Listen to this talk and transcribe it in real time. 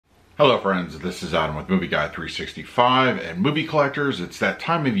Hello friends, this is Adam with Movie Guy 365, and movie collectors, it's that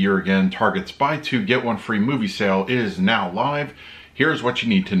time of year again. Target's buy two get one free movie sale is now live. Here's what you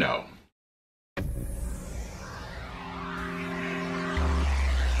need to know.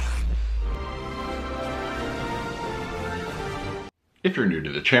 If you're new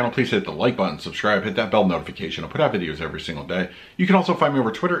to the channel, please hit the like button, subscribe, hit that bell notification. I'll put out videos every single day. You can also find me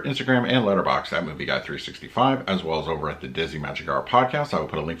over Twitter, Instagram, and Letterboxd at Movie Guy 365, as well as over at the Disney Magic Hour podcast. I will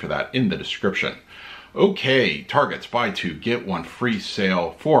put a link for that in the description. Okay, Target's buy two get one free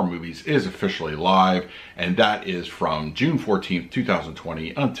sale for movies is officially live, and that is from June 14th, 2020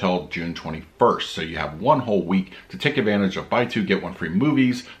 until June 21st. So you have one whole week to take advantage of buy two get one free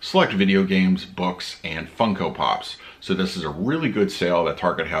movies, select video games, books, and Funko Pops. So this is a really good sale that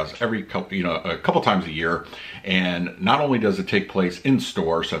Target has every a couple times a year. And not only does it take place in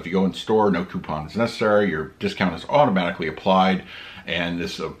store, so if you go in store, no coupon is necessary, your discount is automatically applied. And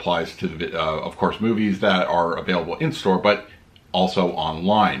this applies to, of course, movies that are available in store, but also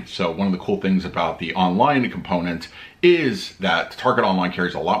online. So one of the cool things about the online component is that Target Online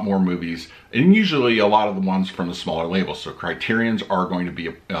carries a lot more movies, and usually a lot of the ones from the smaller labels. So Criterion's are going to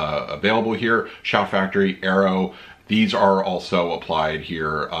be available here, Shout Factory, Arrow. These are also applied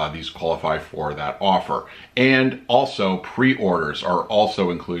here. These qualify for that offer. And also pre-orders are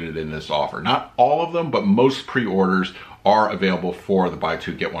also included in this offer. Not all of them, but most pre-orders are available for the buy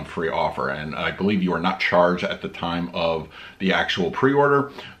two get one free offer. And I believe you are not charged at the time of the actual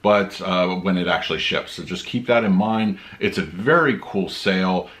pre-order, but when it actually ships. So just keep that in mind. It's a very cool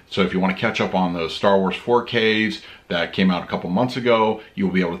sale. So if you want to catch up on those Star Wars 4Ks that came out a couple months ago, you'll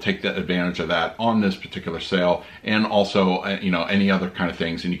be able to take advantage of that on this particular sale. And also, any other kind of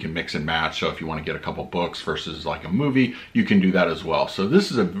things, and you can mix and match. So if you want to get a couple books versus like a movie, you can do that as well. So this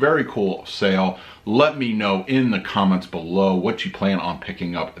is a very cool sale. Let me know in the comments below what you plan on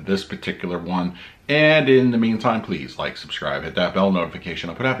picking up this particular one. And in the meantime, please like, subscribe, hit that bell notification.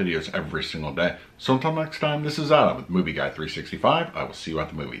 I put out videos every single day. So until next time, this is Adam with Movie Guy 365. I will see you at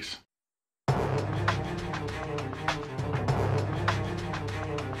the movies.